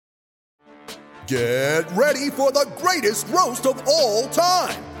Get ready for the greatest roast of all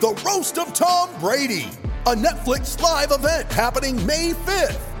time, the Roast of Tom Brady, a Netflix live event happening May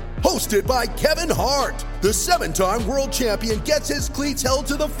 5th. Hosted by Kevin Hart, the 7-time world champion gets his cleats held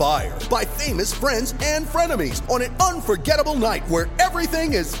to the fire by famous friends and frenemies on an unforgettable night where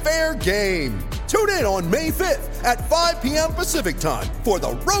everything is fair game. Tune in on May 5th at 5 p.m. Pacific time for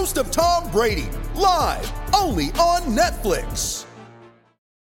the Roast of Tom Brady, live only on Netflix.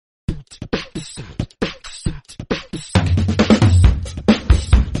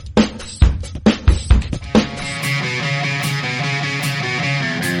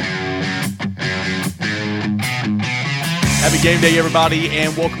 Happy game day, everybody,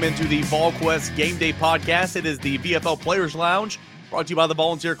 and welcome into the VolQuest Game Day podcast. It is the VFL Players Lounge, brought to you by the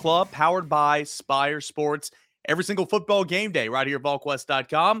Volunteer Club, powered by Spire Sports. Every single football game day right here at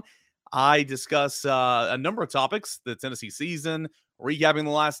VolQuest.com. I discuss a number of topics, the Tennessee season, recapping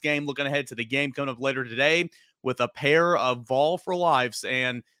the last game, looking ahead to the game coming up later today with a pair of Vol for Lives.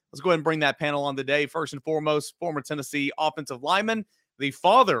 And let's go ahead and bring that panel on today. First and foremost, former Tennessee offensive lineman, the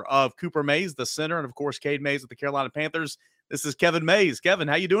father of Cooper Mays, the center, and of course, Cade Mays with the Carolina Panthers. This is Kevin Mays. Kevin,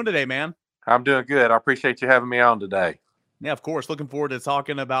 how you doing today, man? I'm doing good. I appreciate you having me on today. Yeah, of course. Looking forward to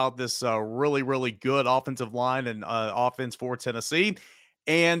talking about this really, really good offensive line and offense for Tennessee.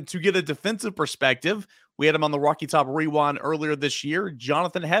 And to get a defensive perspective, we had him on the Rocky Top Rewind earlier this year,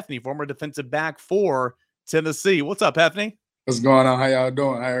 Jonathan Hefney, former defensive back for Tennessee. What's up, Hefney? What's going on? How y'all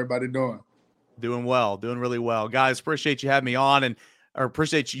doing? How everybody doing? Doing well. Doing really well. Guys, appreciate you having me on, and I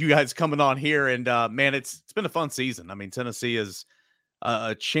appreciate you guys coming on here. And, man, it's been a fun season. I mean, Tennessee is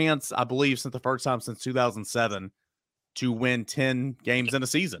a chance, I believe, since the first time since 2007 to win 10 games in a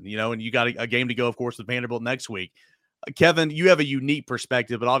season, you know, and you got a game to go, of course, with Vanderbilt next week. Kevin, you have a unique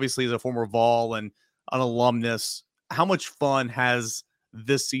perspective, but obviously as a former Vol and an alumnus, how much fun has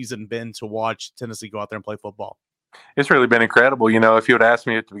this season been to watch Tennessee go out there and play football? It's really been incredible. You know, if you would ask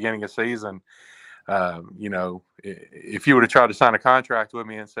me at the beginning of the season, you know, if you would have tried to sign a contract with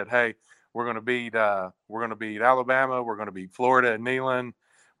me and said, hey, we're going to beat Alabama, we're going to beat Florida at Neyland,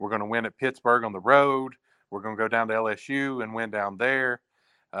 we're going to win at Pittsburgh on the road, we're going to go down to LSU and win down there,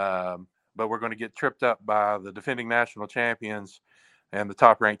 but we're going to get tripped up by the defending national champions and the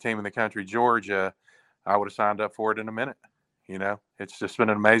top-ranked team in the country, Georgia, I would have signed up for it in a minute. You know, it's just been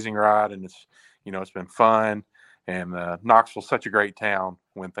an amazing ride, and it's, you know, it's been fun. And Knoxville's such a great town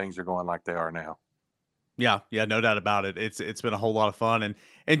when things are going like they are now. Yeah, no doubt about it. It's been a whole lot of fun.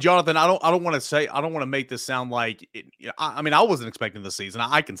 And Jonathan, I don't want to make this sound like I mean, I wasn't expecting the season.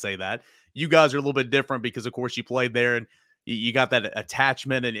 I can say that. You guys are a little bit different because, of course, you played there and you got that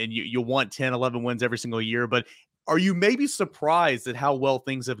attachment and you want 10, 11 wins every single year. But are you maybe surprised at how well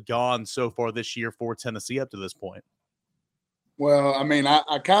things have gone so far this year for Tennessee up to this point? Well, I mean,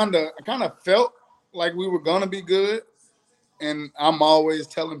 I kind of felt like we were going to be good. And I'm always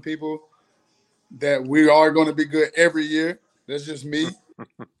telling people that we are going to be good every year. That's just me.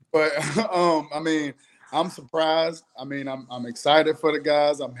 But, I mean, I'm surprised. I mean, I'm excited for the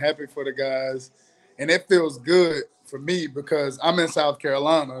guys. I'm happy for the guys. And it feels good for me because I'm in South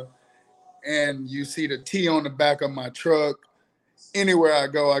Carolina and you see the T on the back of my truck. Anywhere I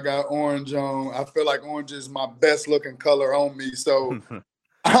go, I got orange on. I feel like orange is my best looking color on me. So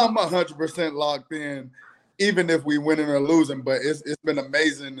I'm 100% locked in, even if we winning or losing. But it's been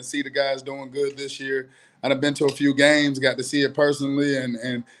amazing to see the guys doing good this year. I've been to a few games, got to see it personally,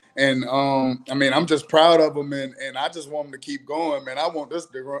 and I mean, I'm just proud of them, and I just want them to keep going, man. I want this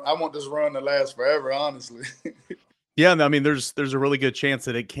run to last forever, honestly. Yeah, I mean, there's a really good chance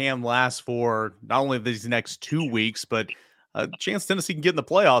that it can last for not only these next 2 weeks, but a chance Tennessee can get in the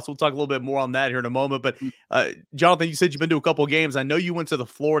playoffs. We'll talk a little bit more on that here in a moment. But Jonathan, you said you've been to a couple of games. I know you went to the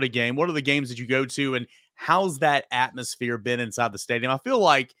Florida game. What are the games that you go to, and how's that atmosphere been inside the stadium? I feel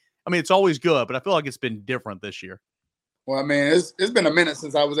like, I mean, it's always good, but I feel like it's been different this year. Well, I mean, it's been a minute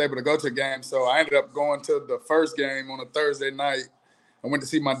since I was able to go to a game, so I ended up going to the first game on a Thursday night. I went to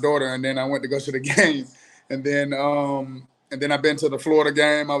see my daughter, and then I went to go to the game, and then I've been to the Florida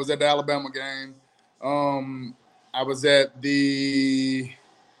game. I was at the Alabama game. I was at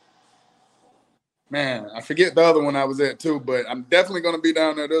I forget the other one I was at too, but I'm definitely going to be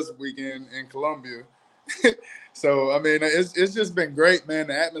down there this weekend in Columbia. So, I mean, it's just been great, man.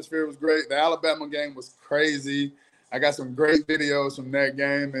 The atmosphere was great. The Alabama game was crazy. I got some great videos from that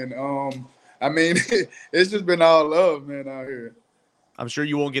game. And, I mean, it's just been all love, man, out here. I'm sure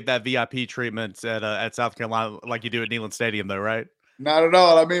you won't get that VIP treatment at South Carolina like you do at Neyland Stadium, though, right? Not at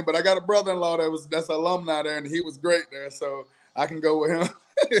all. I mean, but I got a brother-in-law that's an alumni there, and he was great there, so I can go with him.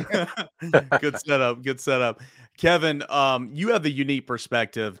 Good setup. Kevin, you have the unique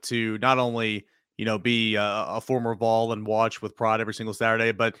perspective to not only, be a former Vol and watch with pride every single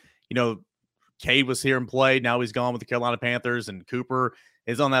Saturday, but, Cade was here and played. Now he's gone with the Carolina Panthers, and Cooper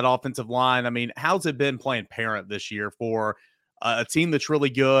is on that offensive line. I mean, how's it been playing parent this year for a team that's really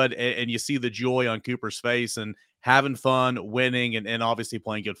good, and you see the joy on Cooper's face and having fun, winning, and obviously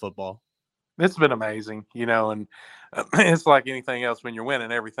playing good football? It's been amazing, and it's like anything else. When you're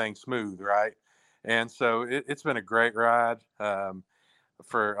winning, everything's smooth, right? And so it's been a great ride. I'm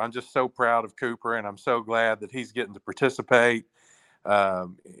just so proud of Cooper, and I'm so glad that he's getting to participate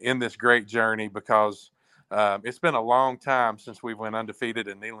in this great journey, because it's been a long time since we went undefeated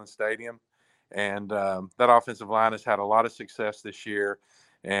in Neyland Stadium, and that offensive line has had a lot of success this year.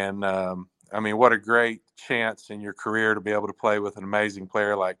 And I mean, what a great chance in your career to be able to play with an amazing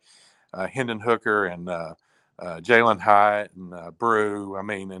player like Hendon Hooker and Jalen Hyatt and Brew. I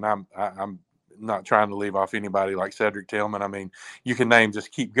mean, and I'm not trying to leave off anybody like Cedric Tillman. I mean, you can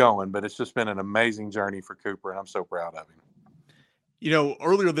just keep going, but it's just been an amazing journey for Cooper, and I'm so proud of him.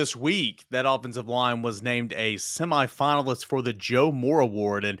 Earlier this week, that offensive line was named a semifinalist for the Joe Moore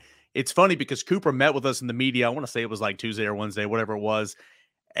Award. And it's funny because Cooper met with us in the media. I want to say it was like Tuesday or Wednesday, whatever it was.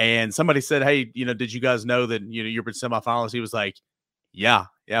 And somebody said, hey, did you guys know that, you're in semifinalists? He was like, yeah,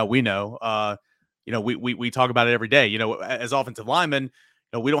 we know. We talk about it every day. As offensive linemen,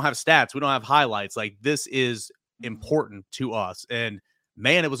 we don't have stats. We don't have highlights. Like, this is important to us. And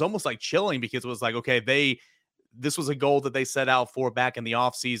man, it was almost like chilling, because it was like, okay, this was a goal that they set out for back in the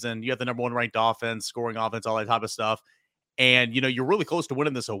offseason. You have the number 1 ranked offense, scoring offense, all that type of stuff. And, you're really close to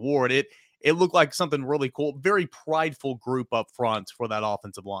winning this award. It looked like something really cool, very prideful group up front for that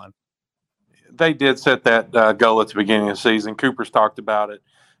offensive line. They did set that goal at the beginning of the season. Cooper's talked about it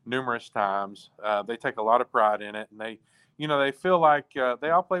numerous times. They take a lot of pride in it, and they feel like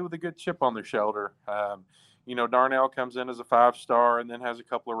they all play with a good chip on their shoulder. Darnell comes in as a 5-star and then has a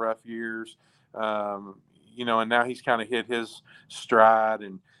couple of rough years. And now he's kind of hit his stride,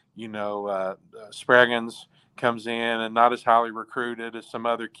 and, Spraggins comes in and not as highly recruited as some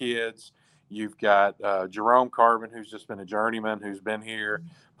other kids. You've got Jerome Carvin, who's just been a journeyman, who's been here,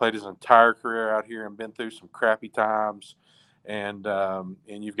 played his entire career out here and been through some crappy times. And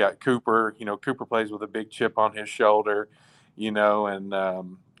you've got Cooper. Cooper plays with a big chip on his shoulder, and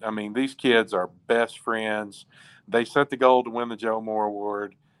I mean, these kids are best friends. They set the goal to win the Joe Moore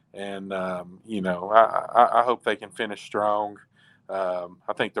Award. And, I hope they can finish strong.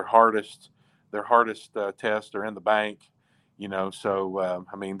 I think their hardest tests are in the bank, so,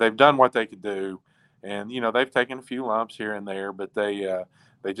 I mean, they've done what they could do, and, they've taken a few lumps here and there, but they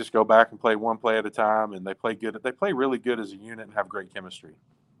just go back and play one play at a time, and they play good. They play really good as a unit and have great chemistry.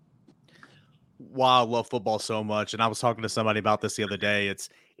 Wow, I love football so much. And I was talking to somebody about this the other day.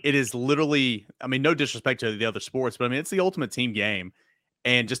 It is literally, I mean, no disrespect to the other sports, but I mean, it's the ultimate team game.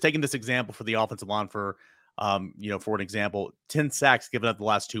 And just taking this example for the offensive line for an example, 10 sacks given up the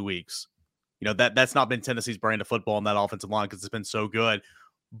last 2 weeks. That's not been Tennessee's brand of football in that offensive line, because it's been so good.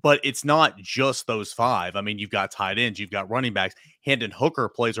 But it's not just those 5. I mean, you've got tight ends, you've got running backs. Hendon Hooker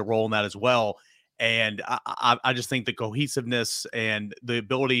plays a role in that as well. And I just think the cohesiveness and the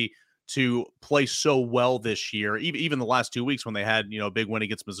ability to play so well this year, even the last 2 weeks when they had, a big win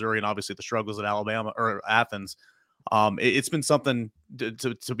against Missouri, and obviously the struggles at Alabama or Athens. It's been something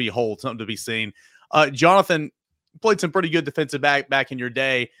to behold, something to be seen. Jonathan, played some pretty good defensive back in your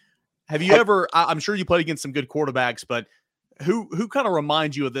day. Have you ever, I'm sure you played against some good quarterbacks, but who kind of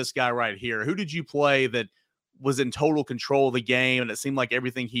reminds you of this guy right here? Who did you play that was in total control of the game, and it seemed like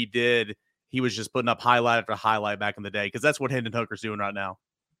everything he did, he was just putting up highlight after highlight back in the day? Because that's what Hendon Hooker's doing right now.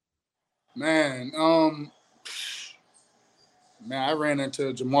 Man, I ran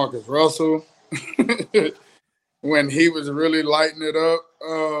into Jamarcus Russell when he was really lighting it up.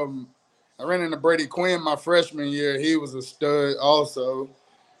 I ran into Brady Quinn my freshman year. He was a stud also.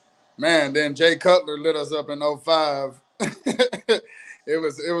 Man, then Jay Cutler lit us up in 2005. It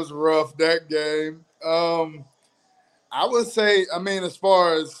was rough that game. I would say, I mean, as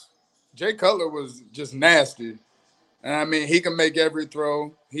far as Jay Cutler was just nasty. And I mean, he can make every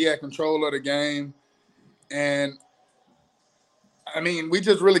throw. He had control of the game. And I mean, we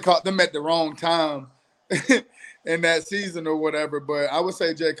just really caught them at the wrong time in that season or whatever. But I would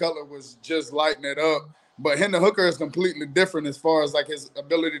say Jay Cutler was just lighting it up. But Hendon Hooker is completely different as far as like his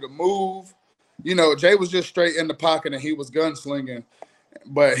ability to move. Jay was just straight in the pocket and he was gunslinging.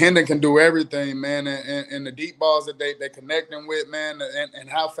 But Hendon can do everything, man. And the deep balls that they connecting with, man, and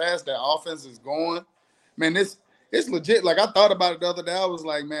how fast that offense is going. Man, it's legit. Like, I thought about it the other day. I was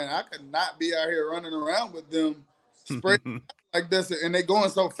like, man, I could not be out here running around with them spraying like this, and they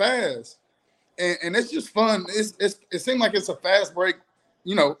going so fast. and it's just fun. It seemed like it's a fast break,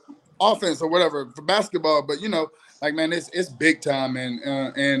 offense or whatever for basketball. But like, man, it's big time,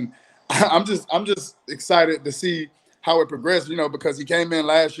 and I'm just excited to see how it progressed. Because he came in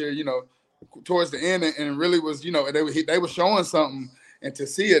last year, towards the end, and really was, they were showing something, and to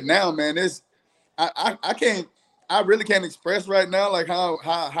see it now, man, I really can't express right now like how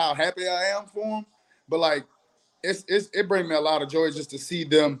happy I am for him, but like it brings me a lot of joy just to see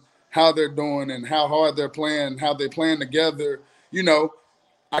them, how they're doing and how hard they're playing, how they're playing together.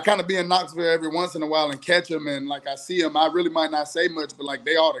 I kind of be in Knoxville every once in a while and catch them, and like I see them, I really might not say much, but like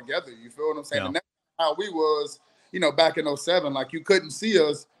they all together. You feel what I'm saying? Yeah. And that's how we was, back in 07. Like you couldn't see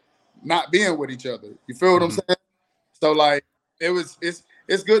us not being with each other. You feel what I'm saying? So like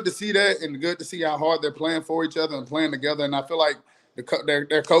it's good to see that, and good to see how hard they're playing for each other and playing together. And I feel like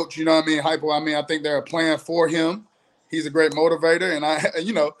their coach, Hypo. I think they're playing for him. He's a great motivator, and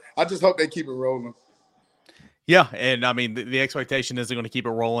I just hope they keep it rolling. Yeah, and I mean the expectation is they're going to keep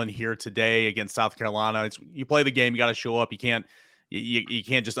it rolling here today against South Carolina. You play the game, you got to show up. You can't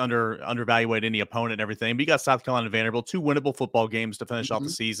just undervaluate any opponent and everything. But you got South Carolina and Vanderbilt, 2 winnable football games to finish off the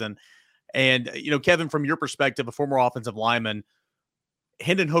season. And Kevin, from your perspective, a former offensive lineman,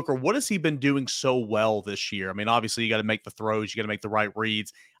 Hendon Hooker, what has he been doing so well this year? I mean, obviously you got to make the throws, you got to make the right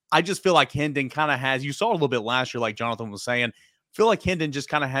reads. I just feel like Hendon kind of has, you saw a little bit last year, like Jonathan was saying, feel like Hendon just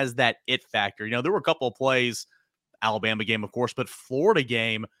kind of has that it factor. There were a couple of plays, Alabama game, of course, but Florida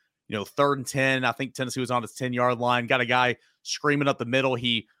game, 3rd and 10, I think Tennessee was on his 10-yard line, got a guy screaming up the middle.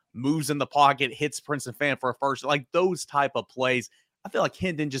 He moves in the pocket, hits Princeton fan for a first, like those type of plays. I feel like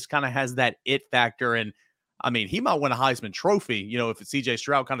Hendon just kind of has that it factor. And I mean, he might win a Heisman Trophy, if CJ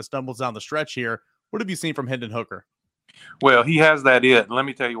Stroud kind of stumbles down the stretch here. What have you seen from Hendon Hooker? Well, he has that it. And let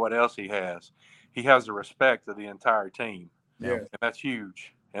me tell you what else he has. He has the respect of the entire team. Yeah. And that's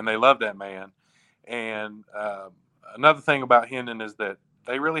huge. And they love that man. And another thing about Hendon is that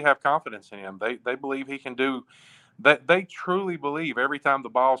they really have confidence in him. They believe he can do that. They truly believe every time the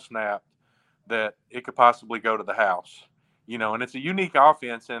ball snapped that it could possibly go to the house. And it's a unique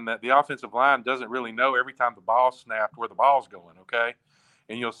offense in that the offensive line doesn't really know every time the ball snapped where the ball's going, okay?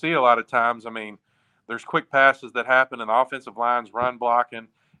 And you'll see a lot of times, I mean, there's quick passes that happen and the offensive line's run blocking,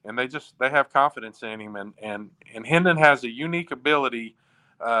 and they have confidence in him. And Hendon has a unique ability.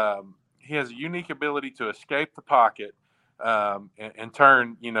 He has a unique ability to escape the pocket and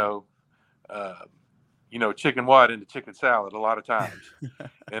turn, chicken what into chicken salad a lot of times.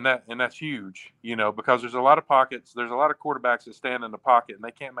 and that's huge, because there's a lot of pockets. There's a lot of quarterbacks that stand in the pocket and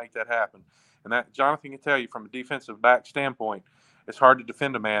they can't make that happen. And that Jonathan can tell you from a defensive back standpoint, it's hard to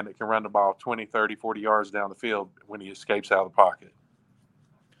defend a man that can run the ball 20, 30, 40 yards down the field when he escapes out of the pocket.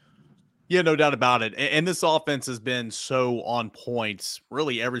 Yeah, no doubt about it. And this offense has been so on point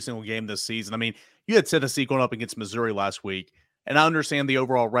really every single game this season. I mean, you had Tennessee going up against Missouri last week, and I understand the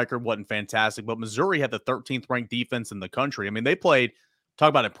overall record wasn't fantastic, but Missouri had the 13th ranked defense in the country. I mean, they played, talk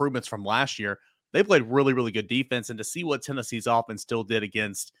about improvements from last year, they played really, really good defense. And to see what Tennessee's offense still did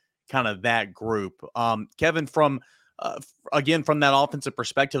against kind of that group. Kevin, from that offensive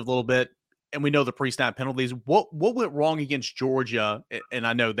perspective a little bit, and we know the pre-snap penalties, what went wrong against Georgia? And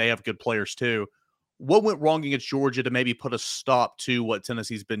I know they have good players too. What went wrong against Georgia to maybe put a stop to what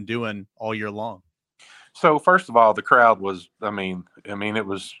Tennessee's been doing all year long? So first of all, the crowd was, it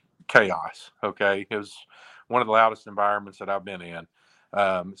was chaos. Okay. It was one of the loudest environments that I've been in.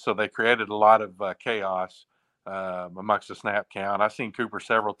 So they created a lot of chaos amongst the snap count. I've seen Cooper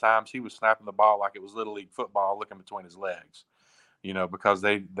several times. He was snapping the ball like it was Little League football, looking between his legs, because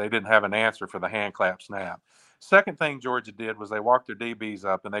they didn't have an answer for the hand clap snap. Second thing Georgia did was they walked their DBs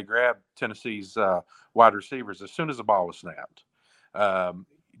up and they grabbed Tennessee's wide receivers as soon as the ball was snapped.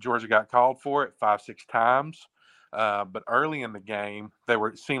 Georgia got called for it 5-6 times, but early in the game,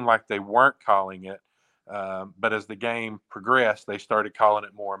 it seemed like they weren't calling it. But as the game progressed, they started calling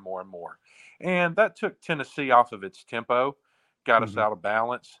it more and more and more. And that took Tennessee off of its tempo, got us out of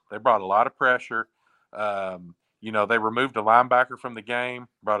balance. They brought a lot of pressure. They removed a linebacker from the game,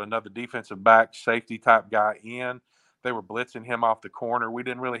 brought another defensive back, safety type guy in. They were blitzing him off the corner. We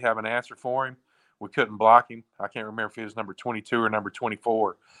didn't really have an answer for him. We couldn't block him. I can't remember if he was number 22 or number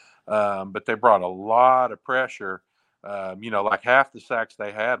 24. But they brought a lot of pressure. Like half the sacks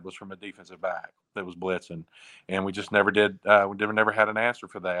they had was from a defensive back that was blitzing. And we just never did. We never had an answer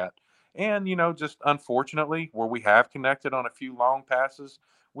for that. And, just unfortunately, where we have connected on a few long passes,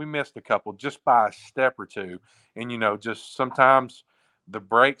 we missed a couple just by a step or two. And, just sometimes the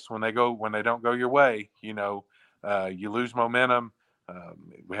breaks when they don't go your way, you lose momentum.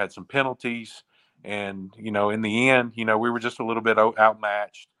 We had some penalties. And, in the end, we were just a little bit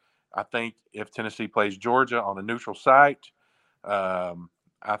outmatched. I think if Tennessee plays Georgia on a neutral site,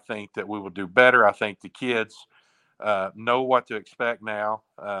 I think that we will do better. I think the kids know what to expect now.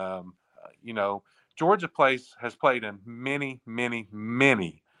 Georgia has played in many, many,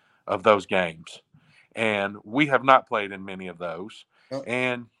 many of those games, and we have not played in many of those. Yep.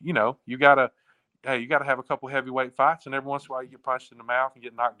 And you gotta have a couple heavyweight fights, and every once in a while you get punched in the mouth and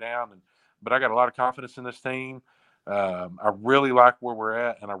get knocked down. But I got a lot of confidence in this team. I really like where we're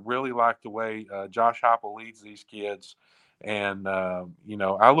at, and I really like the way Josh Heupel leads these kids. And,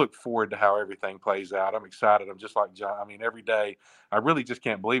 I look forward to how everything plays out. I'm excited. I'm just like John. I mean, every day, I really just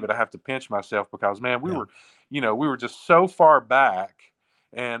can't believe it. I have to pinch myself because, man, we were just so far back.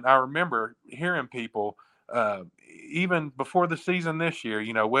 And I remember hearing people, even before the season this year,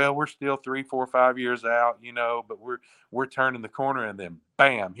 well, we're still 3, 4, 5 years out, but we're turning the corner, and then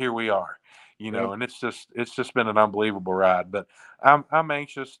bam, here we are, and it's just been an unbelievable ride. But I'm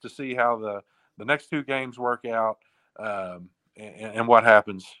anxious to see how the next 2 games work out. And what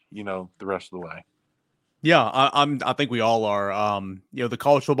happens, the rest of the way. Yeah, I think we all are. The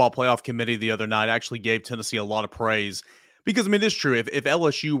College Football Playoff Committee the other night actually gave Tennessee a lot of praise because, it's true. If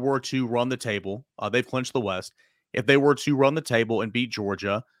LSU were to run the table, they've clinched the West. If they were to run the table and beat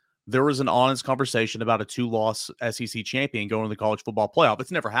Georgia, there was an honest conversation about a 2-loss SEC champion going to the College Football Playoff. It's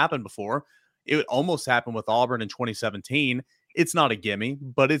never happened before. It almost happened with Auburn in 2017. It's not a gimme,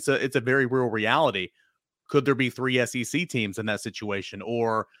 but it's a very real reality. Could there be 3 SEC teams in that situation?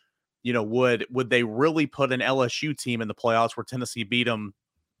 Or, would they really put an LSU team in the playoffs where Tennessee beat them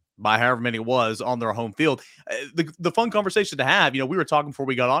by however many it was on their home field? The fun conversation to have, we were talking before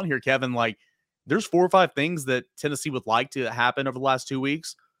we got on here, Kevin, like there's 4 or 5 things that Tennessee would like to happen over the last 2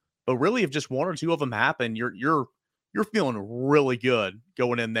 weeks. But really, if just 1 or 2 of them happen, you're feeling really good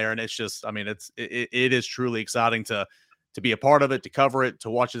going in there. And it's just, it is truly exciting to be a part of it, to cover it, to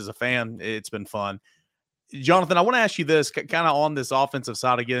watch it as a fan. It's been fun. Jonathan, I want to ask you this kind of on this offensive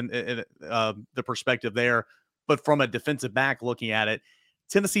side again, the perspective there, but from a defensive back looking at it,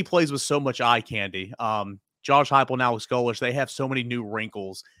 Tennessee plays with so much eye candy. Josh Heupel and Alex Golesh, they have so many new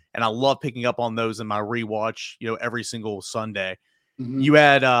wrinkles, and I love picking up on those in my rewatch, every single Sunday. Mm-hmm. You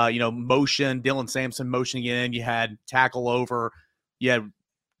had, motion, Dylan Sampson motioning in. You had tackle over. You had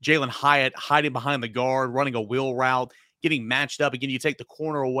Jalen Hyatt hiding behind the guard, running a wheel route, getting matched up. Again, you take the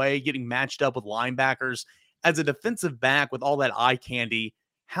corner away, getting matched up with linebackers. As a defensive back with all that eye candy,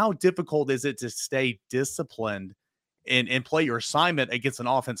 how difficult is it to stay disciplined and play your assignment against an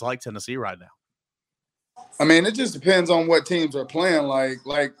offense like Tennessee right now? It just depends on what teams are playing. Like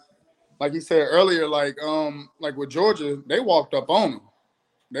you said earlier, like with Georgia, they walked up on them.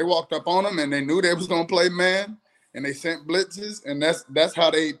 They walked up on them, and they knew they was going to play man, and they sent blitzes, and that's how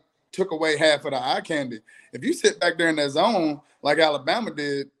they took away half of the eye candy. If you sit back there in that zone like Alabama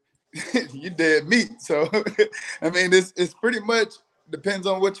did, you dead meat. So, it's pretty much depends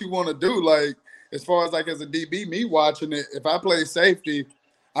on what you want to do. Like, as far as as a DB, me watching it, if I play safety,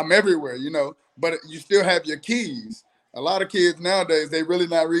 I'm everywhere, but you still have your keys. A lot of kids nowadays, they really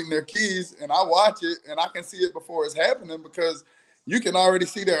not reading their keys, and I watch it, and I can see it before it's happening because you can already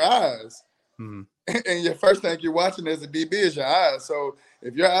see their eyes. Mm-hmm. And your first thing you're watching as a DB is your eyes. So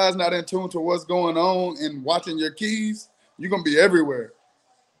if your eyes not in tune to what's going on and watching your keys, you're going to be everywhere.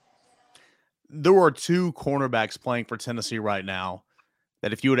 There are 2 cornerbacks playing for Tennessee right now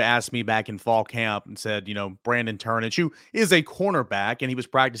that if you would have asked me back in fall camp and said, Brandon Turnage, who is a cornerback, and he was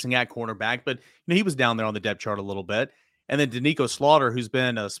practicing at cornerback, but he was down there on the depth chart a little bit. And then Danico Slaughter, who's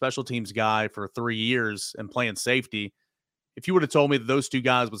been a special teams guy for 3 years and playing safety. If you would have told me that those 2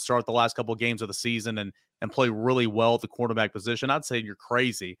 guys would start the last couple of games of the season and play really well at the quarterback position, I'd say you're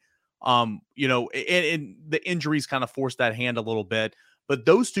crazy. And the injuries kind of forced that hand a little bit. But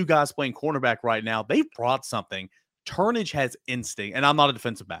those 2 guys playing cornerback right now, they've brought something. Turnage has instinct, and I'm not a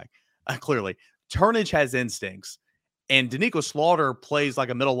defensive back, clearly. Turnage has instincts, and Danico Slaughter plays like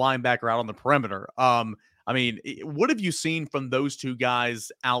a middle linebacker out on the perimeter. What have you seen from those 2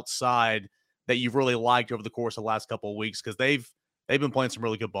 guys outside that you've really liked over the course of the last couple of weeks? Because they've been playing some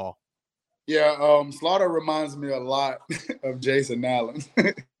really good ball. Yeah, Slaughter reminds me a lot of Jason Allen.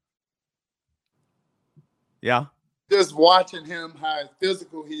 Yeah. Just watching him, how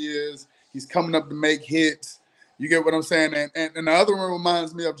physical he is. He's coming up to make hits. You get what I'm saying? And the other one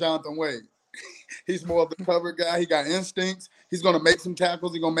reminds me of Jonathan Wade. He's more of the cover guy. He got instincts. He's going to make some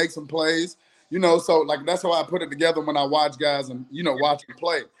tackles. He's going to make some plays. So that's how I put it together when I watch guys and, watch them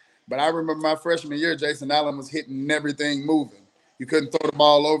play. But I remember my freshman year, Jason Allen was hitting everything moving. You couldn't throw the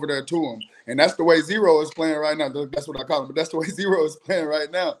ball over there to him. And that's the way Zero is playing right now. That's what I call him. But that's the way Zero is playing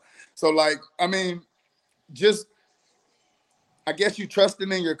right now. So, just I guess you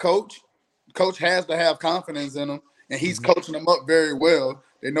trusting in your coach. Coach has to have confidence in them, and he's coaching them up very well.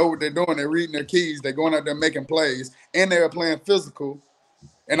 They know what they're doing. They're reading their keys. They're going out there making plays, and they're playing physical.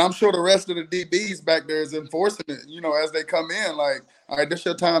 And I'm sure the rest of the DBs back there is enforcing it, as they come in, like, all right, this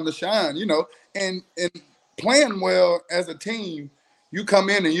your time to shine, and playing well as a team, you come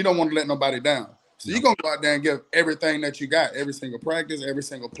in and you don't want to let nobody down. So you're going to go out there and give everything that you got, every single practice, every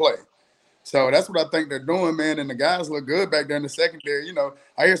single play. So that's what I think they're doing, man. And the guys look good back there in the secondary.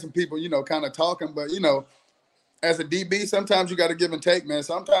 I hear some people, kind of talking, but, as a DB, sometimes you got to give and take, man.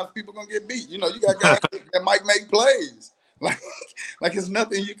 Sometimes people going to get beat. You got guys that might make plays. Like it's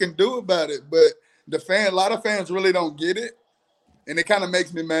nothing you can do about it. But a lot of fans really don't get it. And it kind of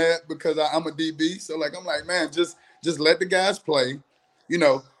makes me mad because I'm a DB. So, I'm like, man, just let the guys play.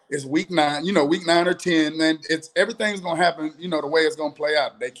 It's week 9, week 9 or 10, and everything's going to happen, the way it's going to play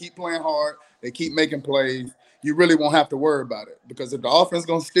out. They keep playing hard. They keep making plays. You really won't have to worry about it because if the offense is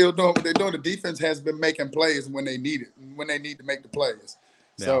going to still do what they're doing, the defense has been making plays when they need it, when they need to make the plays.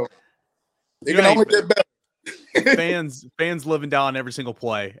 Yeah. So it can only get better. fans living down every single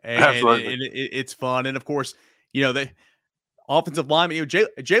play, and it's fun. And of course, the offensive lineman,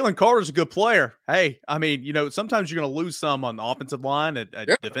 Jalen Carter's a good player. Hey, I mean, sometimes you're going to lose some on the offensive line, a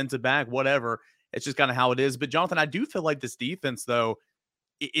defensive back, whatever. It's just kind of how it is. But Jonathan, I do feel like this defense, though,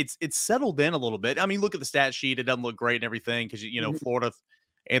 it's settled in a little bit. I mean, look at the stat sheet; it doesn't look great and everything because Florida,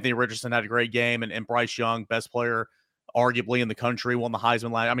 Anthony Richardson had a great game, and Bryce Young, best player arguably in the country, won the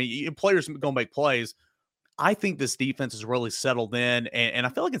Heisman line. I mean, players going to make plays. I think this defense is really settled in, and I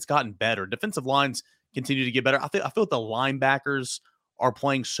feel like it's gotten better. Defensive lines continue to get better. I feel like the linebackers are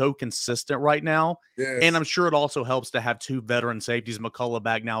playing so consistent right now. Yes. And I'm sure it also helps to have 2 veteran safeties, McCullough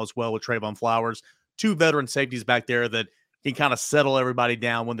back now as well with Trayvon Flowers, 2 veteran safeties back there that can kind of settle everybody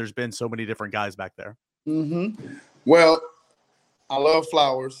down when there's been so many different guys back there. Mm-hmm. Well, I love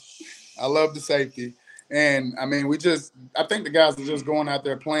Flowers. I love the safety. And, I mean, I think the guys are just going out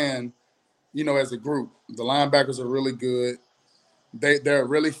there playing, as a group. The linebackers are really good. They're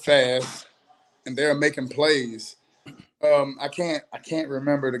really fast. And they're making plays. I can't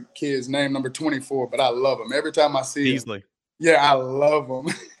remember the kid's name, number 24, but I love him. Every time I see Easily. him. Yeah, I love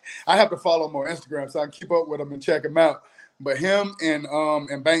him. I have to follow him on Instagram so I can keep up with him and check him out. But him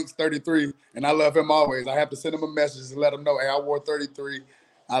and Banks 33, and I love him always. I have to send him a message and let him know, hey, I wore 33.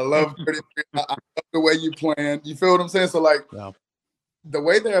 I love 33. I love the way you playing. You feel what I'm saying? So, the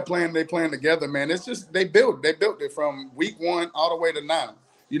way they're playing together, man, it's just they built it from week 1 all the way to now.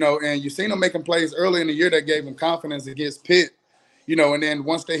 And you seen them making plays early in the year that gave them confidence against Pitt, and then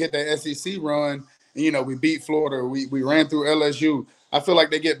once they hit that SEC run, and, we beat Florida, we ran through LSU. I feel like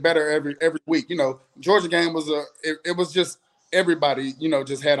they get better every week. Georgia game was it was just everybody,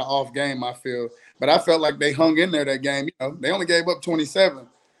 just had an off game, I feel. But I felt like they hung in there that game. They only gave up 27.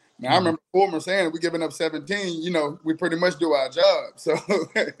 Now, I remember Former saying if we're giving up 17, we pretty much do our job. So,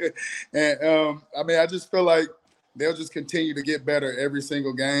 and I mean, I just feel like they'll just continue to get better every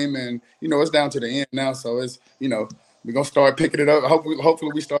single game. And, it's down to the end now. So it's, we're going to start picking it up.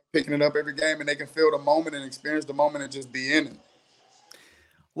 Hopefully we start picking it up every game and they can feel the moment and experience the moment and just be in it.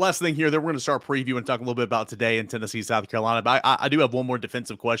 Last thing here, then we're going to start previewing and talk a little bit about today in Tennessee, South Carolina. But I do have one more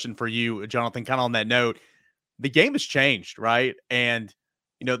defensive question for you, Jonathan, kind of on that note. The game has changed, right? And,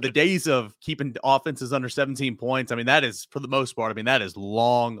 the days of keeping offenses under 17 points, I mean, that is, for the most part, that is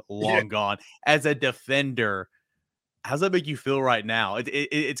long gone. As a defender, how does that make you feel right now?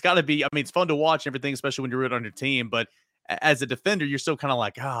 It's got to be, it's fun to watch and everything, especially when you're rooting on your team. But as a defender, you're still kind of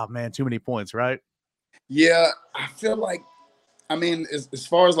like, oh, man, too many points, right? Yeah, I feel like, as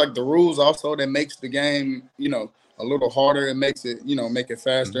far as like the rules also, that makes the game, a little harder. It makes it, make it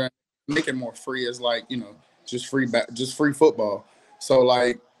faster, and make it more free as like, just free football. So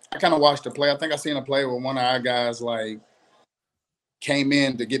like, I kind of watched the play. I think I seen a play where one of our guys like came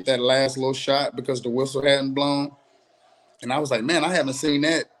in to get that last little shot because the whistle hadn't blown. And I was like, man, I haven't seen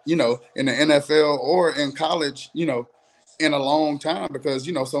that, in the NFL or in college, in a long time because,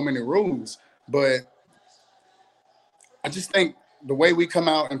 so many rules. But I just think the way we come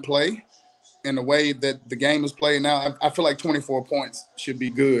out and play and the way that the game is played now, I feel like 24 points should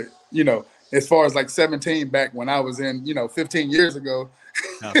be good, as far as like 17 back when I was in, 15 years ago.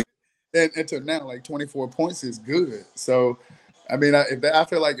 No. and to now, like 24 points is good. So, I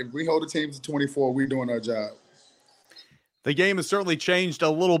feel like if we hold the teams to 24, we're doing our job. The game has certainly changed a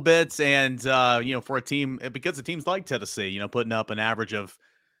little bit. And, for a team, because the teams like Tennessee, putting up an average of,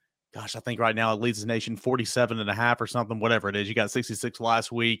 gosh, I think right now it leads the nation 47.5 or something, whatever it is. You got 66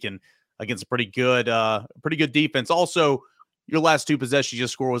 last week and against a pretty good defense. Also, your last 2 possessions you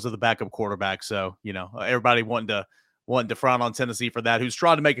just scored was of the backup quarterback. So, everybody wanting wanting to frown on Tennessee for that, who's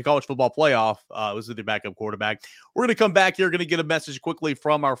trying to make a college football playoff. Was their backup quarterback. We're going to come back here. Going to get a message quickly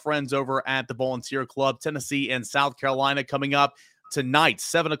from our friends over at the Volunteer Club. Tennessee and South Carolina coming up tonight,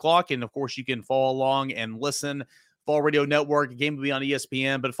 7 o'clock. And, of course, you can follow along and listen. Fall Radio Network. The game will be on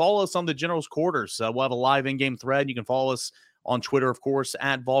ESPN. But follow us on the General's Quarters. We'll have a live in-game thread. You can follow us on Twitter, of course,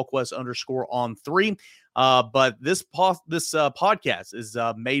 at VolQuest_on3. But this podcast is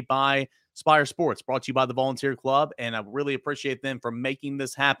made by Spire Sports, brought to you by the Volunteer Club, and I really appreciate them for making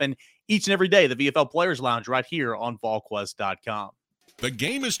this happen each and every day. The VFL Players Lounge right here on VolQuest.com. The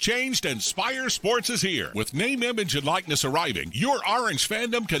game has changed and Spire Sports is here. With name, image, and likeness arriving, your Orange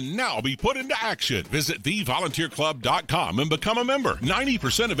fandom can now be put into action. Visit thevolunteerclub.com and become a member.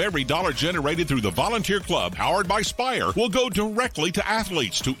 90% of every dollar generated through the Volunteer Club, powered by Spire, will go directly to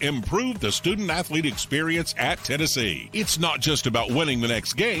athletes to improve the student-athlete experience at Tennessee. It's not just about winning the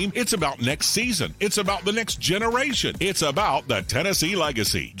next game. It's about next season. It's about the next generation. It's about the Tennessee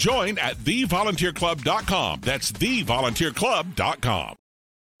legacy. Join at thevolunteerclub.com. That's thevolunteerclub.com.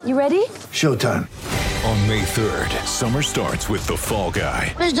 You ready? Showtime. On May 3rd, summer starts with The Fall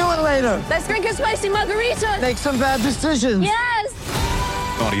Guy. Let's do it later. Let's drink a spicy margarita. Make some bad decisions. Yes!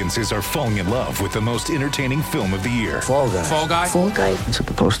 Audiences are falling in love with the most entertaining film of the year. Fall Guy. Fall Guy? Fall Guy. That's what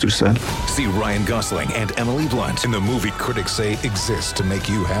the poster said. See Ryan Gosling and Emily Blunt in the movie critics say exists to make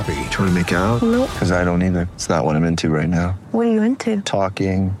you happy. Trying to make it out? Nope. Because I don't either. It's not what I'm into right now. What are you into?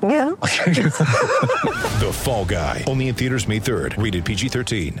 Talking. Yeah. The Fall Guy. Only in theaters May 3rd. Rated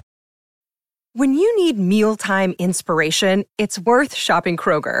PG-13. When you need mealtime inspiration, it's worth shopping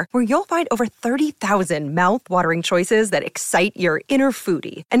Kroger, where you'll find over 30,000 mouth-watering choices that excite your inner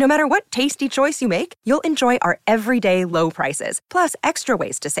foodie. And no matter what tasty choice you make, you'll enjoy our everyday low prices, plus extra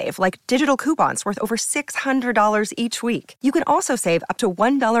ways to save, like digital coupons worth over $600 each week. You can also save up to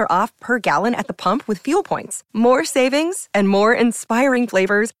 $1 off per gallon at the pump with fuel points. More savings and more inspiring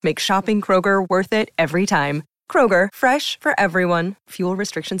flavors make shopping Kroger worth it every time. Kroger, fresh for everyone. Fuel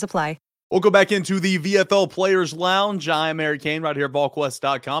restrictions apply. We'll go back into the VFL Players Lounge. I'm Eric Kane right here at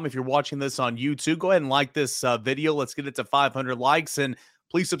VolQuest.com. If you're watching this on YouTube, go ahead and like this video. Let's get it to 500 likes. And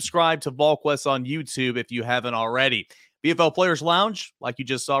please subscribe to VolQuest on YouTube if you haven't already. VFL Players Lounge, like you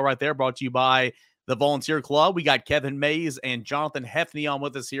just saw right there, brought to you by the Volunteer Club. We got Kevin Mays and Jonathan Hefney on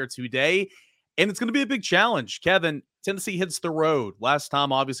with us here today. And it's going to be a big challenge. Kevin, Tennessee hits the road. Last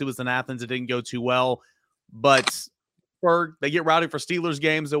time, obviously, was in Athens. It didn't go too well. But they get rowdy for Steelers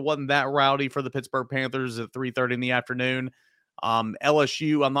games. It wasn't that rowdy for the Pittsburgh Panthers at 3:30 in the afternoon.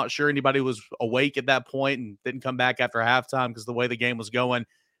 LSU, I'm not sure anybody was awake at that point and didn't come back after halftime because the way the game was going.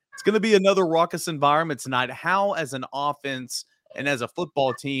 It's going to be another raucous environment tonight. How, as an offense and as a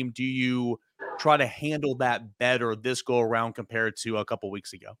football team, do you try to handle that better this go around compared to a couple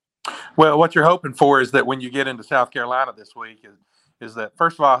weeks ago? Well, what you're hoping for is that when you get into South Carolina this week is that,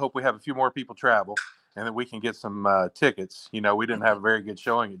 first of all, I hope we have a few more people travel and that we can get some tickets. You know, we didn't have a very good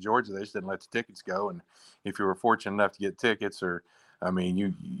showing at Georgia. They just didn't let the tickets go. And if you were fortunate enough to get tickets, or, I mean,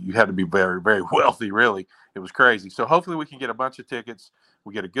 you had to be very, very wealthy, really. It was crazy. So hopefully we can get a bunch of tickets.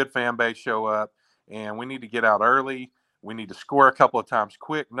 We get a good fan base show up, and we need to get out early. We need to score a couple of times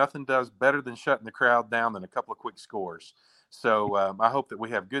quick. Nothing does better than shutting the crowd down than a couple of quick scores. So I hope that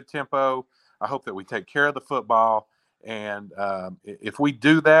we have good tempo. I hope that we take care of the football. And if we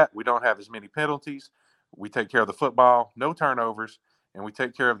do that, we don't have as many penalties. We take care of the football, no turnovers, and we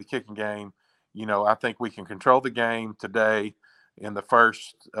take care of the kicking game. You know, I think we can control the game today in the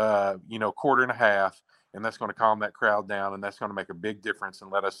first, quarter and a half, and that's going to calm that crowd down, and that's going to make a big difference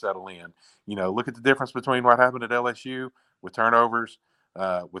and let us settle in. You know, look at the difference between what happened at LSU with turnovers,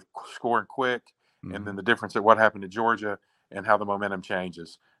 with scoring quick, and then the difference at what happened at Georgia and how the momentum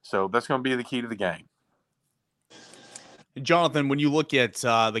changes. So that's going to be the key to the game. Jonathan, when you look at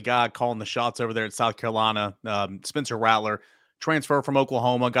the guy calling the shots over there in South Carolina, Spencer Rattler, transfer from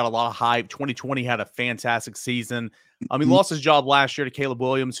Oklahoma, got a lot of hype. 2020 had a fantastic season. He lost his job last year to Caleb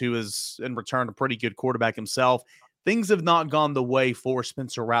Williams, who is in return a pretty good quarterback himself. Things have not gone the way for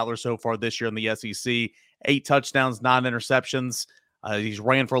Spencer Rattler so far this year in the SEC. 8 touchdowns, 9 interceptions. He's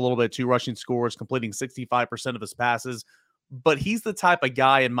ran for a little bit, 2 rushing scores, completing 65% of his passes. But he's the type of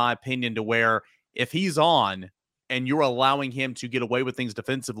guy, in my opinion, to where if he's on and you're allowing him to get away with things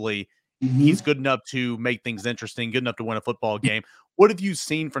defensively, he's good enough to make things interesting, good enough to win a football game. What have you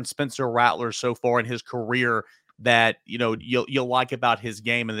seen from Spencer Rattler so far in his career that, you know, you'll like about his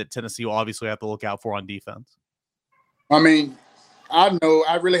game and that Tennessee will obviously have to look out for on defense? I mean, I know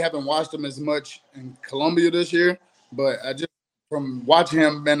I really haven't watched him as much in Columbia this year, but I just, from watching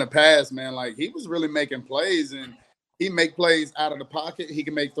him in the past, man, like, he was really making plays, and he make plays out of the pocket. He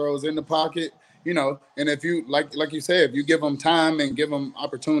can make throws in the pocket. And if you like you said, if you give him time and give him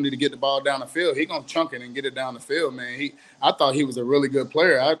opportunity to get the ball down the field, he gonna chunk it and get it down the field, man. I thought he was a really good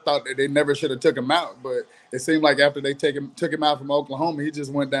player. I thought that they never should have took him out, but it seemed like after they took him out from Oklahoma, he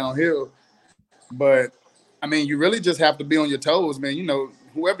just went downhill. But I mean, you really just have to be on your toes, man.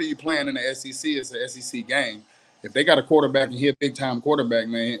 Whoever you playing in the SEC, it's an SEC game. If they got a quarterback and he a big time quarterback,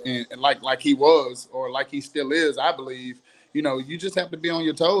 man, and like he was or like he still is, I believe. You just have to be on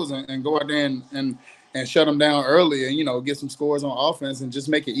your toes and go out there and shut them down early and, get some scores on offense and just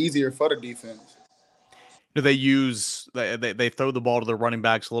make it easier for the defense. They throw the ball to their running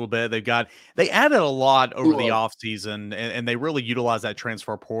backs a little bit. They added a lot over the offseason, and they really utilize that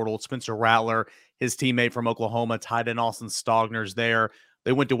transfer portal. Spencer Rattler, his teammate from Oklahoma, tight end Austin Stogner's there.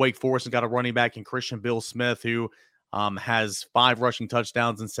 They went to Wake Forest and got a running back in Christian Bill Smith, who has 5 rushing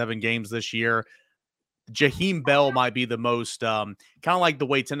touchdowns in 7 games this year. Jaheim Bell might be the most kind of like the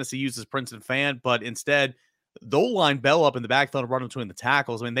way Tennessee uses Princeton Fant, but instead they'll line Bell up in the backfield and run between the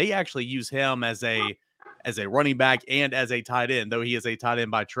tackles. I mean, they actually use him as a running back and as a tight end, though he is a tight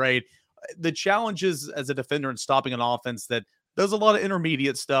end by trade. The challenge is as a defender in stopping an offense that does a lot of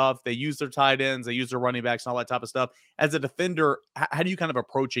intermediate stuff. They use their tight ends, they use their running backs and all that type of stuff. As a defender, how do you kind of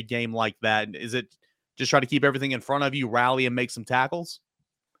approach a game like that? Is it just try to keep everything in front of you, rally and make some tackles?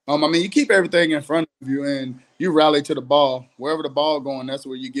 I mean, you keep everything in front of you and you rally to the ball. Wherever the ball going, that's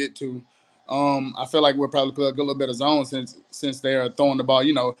where you get to. I feel like we'll probably play a little bit of zone since they're throwing the ball,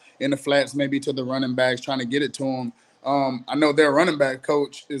 in the flats, maybe to the running backs, trying to get it to them. I know their running back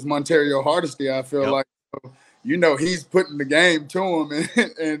coach is Montario Hardesty. I feel like, he's putting the game to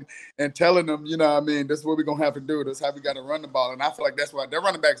them and telling them, this is what we're going to have to do. This is how we got to run the ball. And I feel like that's why their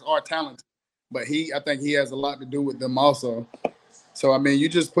running backs are talented. But I think he has a lot to do with them also. So I mean, you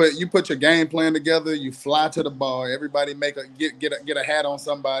put your game plan together. You fly to the ball. Everybody get a hat on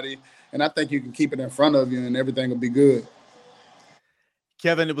somebody, and I think you can keep it in front of you, and everything will be good.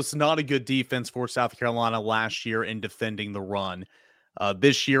 Kevin, it was not a good defense for South Carolina last year in defending the run.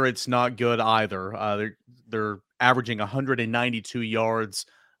 This year, it's not good either. They're averaging 192 yards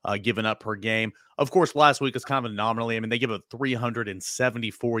given up per game. Of course, last week was kind of an anomaly. I mean, they give up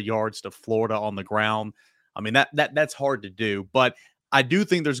 374 yards to Florida on the ground. I mean, that's hard to do, but I do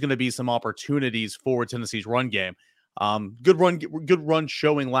think there's going to be some opportunities for Tennessee's run game. Good run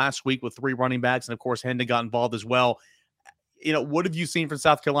showing last week with 3 running backs, and of course, Hendon got involved as well. What have you seen from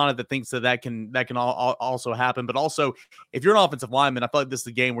South Carolina that thinks that can also happen? But also, if you're an offensive lineman, I feel like this is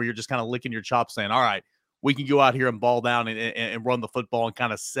a game where you're just kind of licking your chops, saying, "All right, we can go out here and ball down and run the football and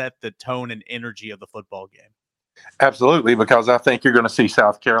kind of set the tone and energy of the football game." Absolutely, because I think you're going to see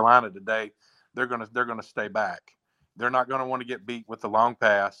South Carolina today. They're going to stay back. They're not going to want to get beat with the long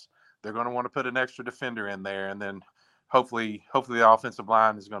pass. They're going to want to put an extra defender in there, and then hopefully the offensive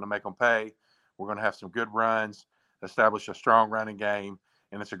line is going to make them pay. We're going to have some good runs, establish a strong running game,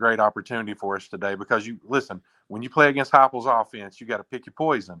 and it's a great opportunity for us today because when you play against Heupel's offense, you got to pick your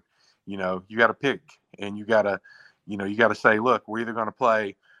poison. You got to pick, and you got to say, look, we're either going to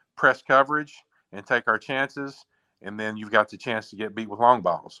play press coverage and take our chances, and then you've got the chance to get beat with long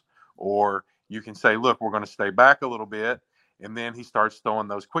balls, or you can say, look, we're going to stay back a little bit, and then he starts throwing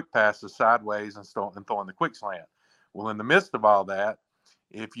those quick passes sideways and throwing the quick slant. Well, in the midst of all that,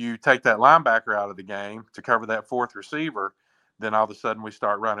 if you take that linebacker out of the game to cover that 4th receiver, then all of a sudden we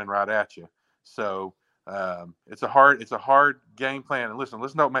start running right at you. So it's a hard game plan. And listen,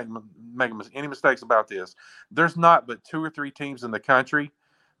 let's not make any mistakes about this. There's not but 2 or 3 teams in the country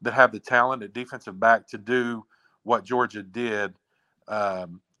that have the talent at defensive back to do what Georgia did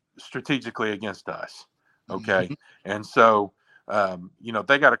strategically against us. Okay. Mm-hmm. And so,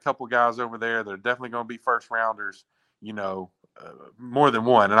 they got a couple guys over there that are definitely going to be first rounders, more than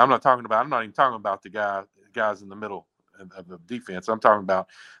one. And I'm not even talking about the guys in the middle of the defense. I'm talking about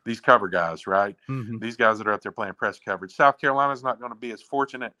these cover guys, right? Mm-hmm. These guys that are out there playing press coverage. South Carolina's not going to be as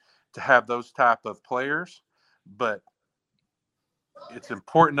fortunate to have those type of players, but it's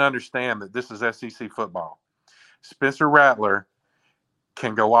important to understand that this is SEC football. Spencer Rattler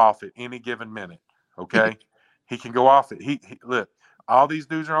can go off at any given minute. Okay. He can go off it. He look, all these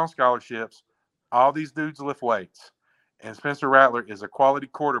dudes are on scholarships. All these dudes lift weights. And Spencer Rattler is a quality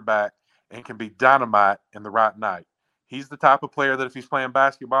quarterback and can be dynamite in the right night. He's the type of player that if he's playing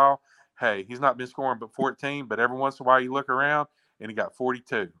basketball, hey, he's not been scoring but 14, but every once in a while you look around and he got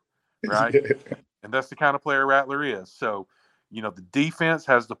 42, right? And that's the kind of player Rattler is. So, the defense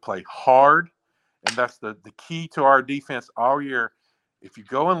has to play hard, and that's the key to our defense all year. If you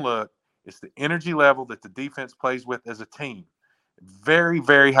go and look, it's the energy level that the defense plays with as a team. Very,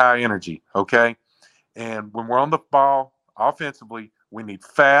 very high energy, okay? And when we're on the ball offensively, we need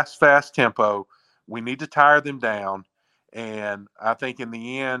fast tempo We need to tire them down. And I think in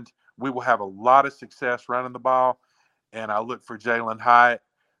the end, we will have a lot of success running the ball. And I look for Jalin Hyatt.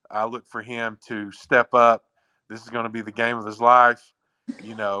 I look for him to step up. This is going to be the game of his life.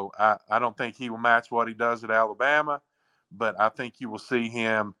 You know, I don't think he will match what he does at Alabama, but I think you will see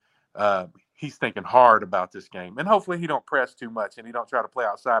him. He's thinking hard about this game. And hopefully he don't press too much and he don't try to play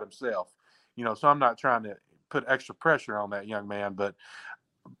outside himself. You know, so I'm not trying to put extra pressure on that young man, but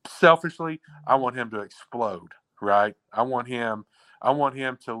selfishly, I want him to explode, right? I want him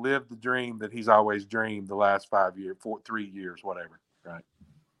to live the dream that he's always dreamed the last 5 years, 3 years, whatever, right?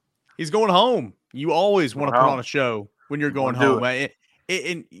 He's going home. You always want to put on a show when you're going home.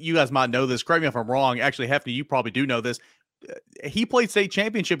 And you guys might know this. Correct me if I'm wrong. Actually, Hefty, you probably do know this. He played state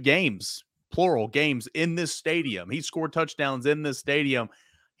championship games, plural games, in this stadium. He scored touchdowns in this stadium.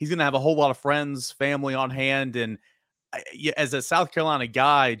 He's going to have a whole lot of friends, family on hand. And as a South Carolina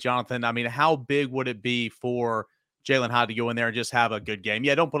guy, Jonathan, I mean, how big would it be for Jalin Hyatt to go in there and just have a good game?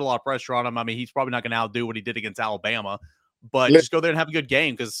 Yeah, don't put a lot of pressure on him. I mean, he's probably not going to outdo what he did against Alabama, but just go there and have a good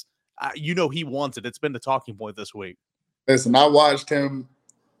game because you know he wants it. It's been the talking point this week. Listen, I watched him.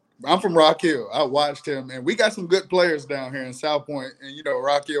 I'm from Rock Hill. I watched him, and we got some good players down here in South Point and, you know,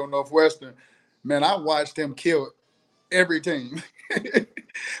 Rock Hill, Northwestern. Man, I watched him kill every team.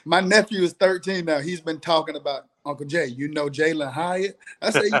 My nephew is 13 now. He's been talking about, Uncle Jay, you know Jalin Hyatt? I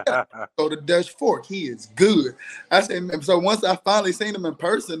said, yeah, go to Dutch Fork. He is good. I said, so once I finally seen him in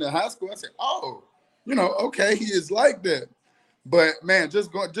person in high school, I said, oh, you know, okay, he is like that. But, man,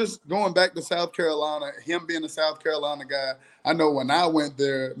 just going back to South Carolina, him being a South Carolina guy, I know when I went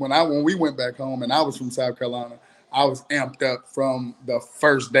there, when we went back home and I was from South Carolina, I was amped up from the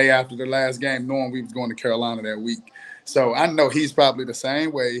first day after the last game, knowing we was going to Carolina that week. So I know he's probably the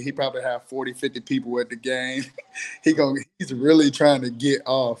same way. He probably have 40, 50 people at the game. He's really trying to get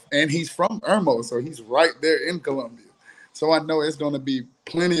off. And he's from Irmo, so he's right there in Columbia. So I know it's going to be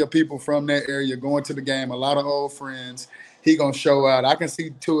plenty of people from that area going to the game, a lot of old friends. He going to show out. I can see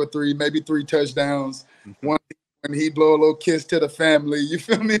 2 or 3, maybe 3 touchdowns. One when he blow a little kiss to the family. You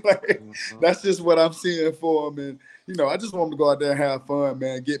feel me? Like that's just what I'm seeing for him. And, you know, I just want him to go out there and have fun,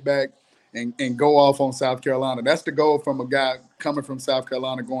 man, get back and go off on South Carolina. That's the goal from a guy coming from South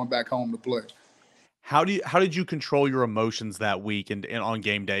Carolina going back home to play. How did you control your emotions that week and on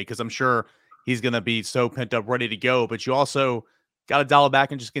game day? Because I'm sure he's going to be so pent up, ready to go, but you also got to dial it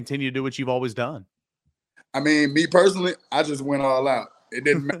back and just continue to do what you've always done. I mean, me personally, I just went all out. It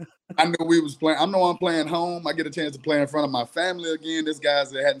didn't matter. I knew we was playing. I know I'm playing home. I get a chance to play in front of my family again. There's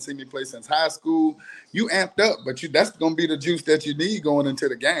guys that hadn't seen me play since high school. You amped up, but that's going to be the juice that you need going into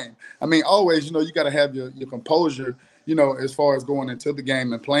the game. I mean, always, you know, you got to have your composure, you know, as far as going into the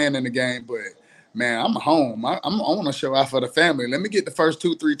game and playing in the game. But, man, I'm home. I want to show out for the family. Let me get the first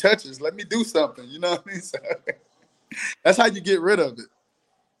 2, 3 touches. Let me do something. You know what I mean? So, that's how you get rid of it.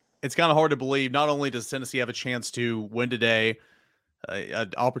 It's kind of hard to believe. Not only does Tennessee have a chance to win today, an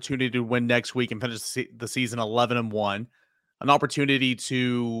opportunity to win next week and finish the season 11-1, an opportunity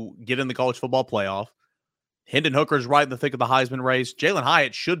to get in the college football playoff. Hendon Hooker's right in the thick of the Heisman race. Jalin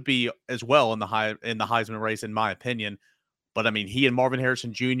Hyatt should be as well in the Heisman race, in my opinion. But I mean, he and Marvin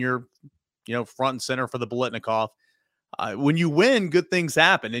Harrison Jr., you know, front and center for the Biletnikoff. When you win, good things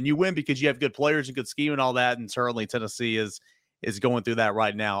happen, and you win because you have good players and good scheme and all that. And certainly Tennessee is going through that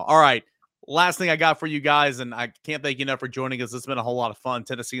right now. All right. Last thing I got for you guys, and I can't thank you enough for joining us. It's been a whole lot of fun.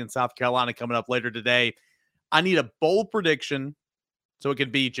 Tennessee and South Carolina coming up later today. I need a bold prediction, so it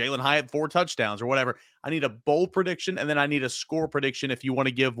could be Jalin Hyatt 4 touchdowns or whatever. I need a bold prediction, and then I need a score prediction if you want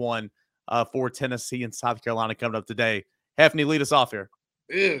to give one for Tennessee and South Carolina coming up today. Hefty, lead us off here.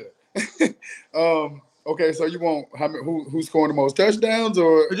 Yeah. Okay, so you want who's scoring the most touchdowns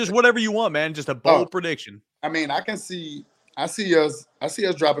or just whatever you want, man. Just a bold prediction. I mean, I see us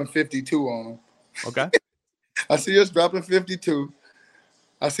dropping 52 on them. Okay. I see us dropping 52.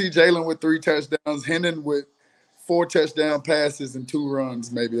 I see Jalin with 3 touchdowns, Hendon with 4 touchdown passes and 2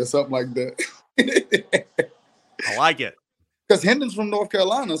 runs, maybe, or something like that. I like it. Because Hendon's from North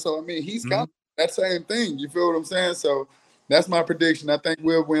Carolina, so I mean he's kind of that same thing. You feel what I'm saying? So that's my prediction. I think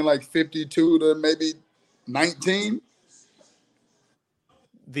we'll win like 52 to maybe 19.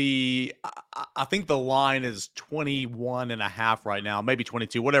 I think the line is 21.5 right now, maybe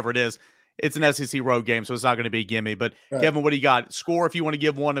 22, whatever it is. It's an SEC road game, so it's not going to be a gimme. But right. Kevin, what do you got? Score if you want to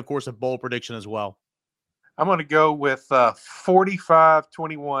give one, of course, a bold prediction as well. I'm going to go with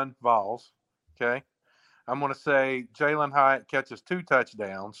 45-21 Vols. Okay. I'm going to say Jalin Hyatt catches 2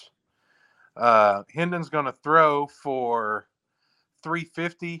 touchdowns. Hendon's going to throw for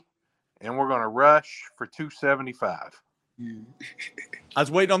 350, and we're going to rush for 275. I was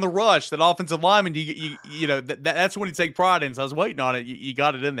waiting on the rush. That offensive lineman, you know, that's when you take pride in. So I was waiting on it. You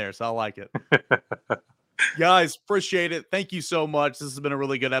got it in there, so I like it. Guys, appreciate it. Thank you so much. This has been a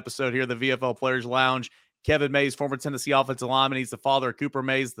really good episode here at the VFL Players Lounge. Kevin Mays, former Tennessee offensive lineman. He's the father of Cooper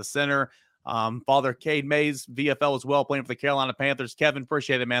Mays, the center. Father Cade Mays, VFL as well, playing for the Carolina Panthers. Kevin,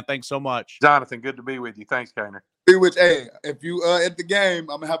 appreciate it, man. Thanks so much. Jonathan, good to be with you. Thanks, Kaner. Hey, if you at the game,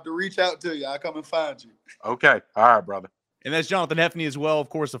 I'm going to have to reach out to you. I'll come and find you. Okay. All right, brother. And that's Jonathan Heffney as well, of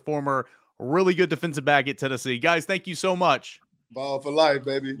course, a former really good defensive back at Tennessee. Guys, thank you so much. Ball for life,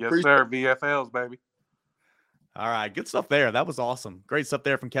 baby. Yes, sir. VFLs, baby. All right, good stuff there. That was awesome. Great stuff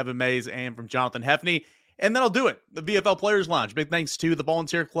there from Kevin Mays and from Jonathan Heffney. And that'll do it. The VFL Players Lounge. Big thanks to the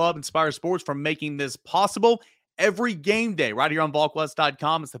Volunteer Club, Inspire Sports, for making this possible every game day right here on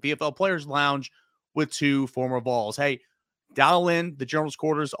VolQuest.com. It's the VFL Players Lounge with two former Vols. Hey, dial in the General's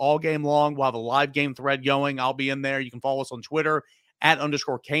Quarters all game long. We'll have a live game thread going. I'll be in there. You can follow us on Twitter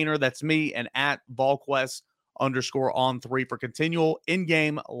 @_Kaner. That's me. And @VolQuest_on3 for continual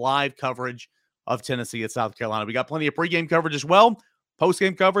in-game live coverage of Tennessee at South Carolina. We got plenty of pregame coverage as well.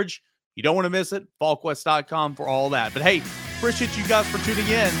 Post-game coverage. You don't want to miss it. VolQuest.com for all that. But hey, appreciate you guys for tuning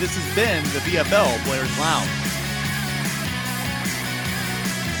in. This has been the VFL Players Lounge.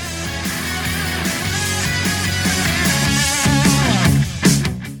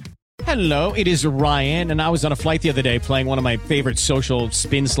 Hello, it is Ryan, and I was on a flight the other day playing one of my favorite social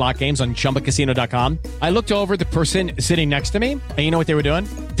spin slot games on ChumbaCasino.com. I looked over at the person sitting next to me, and you know what they were doing?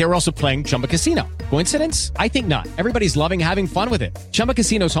 They were also playing Chumba Casino. Coincidence? I think not. Everybody's loving having fun with it. Chumba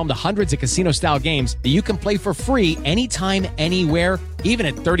Casino is home to hundreds of casino-style games that you can play for free anytime, anywhere, even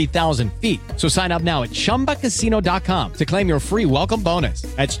at 30,000 feet. So sign up now at ChumbaCasino.com to claim your free welcome bonus.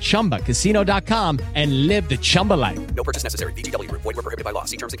 That's ChumbaCasino.com and live the Chumba life. No purchase necessary. VGW. Void where prohibited by law.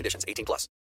 See terms and conditions. 18+.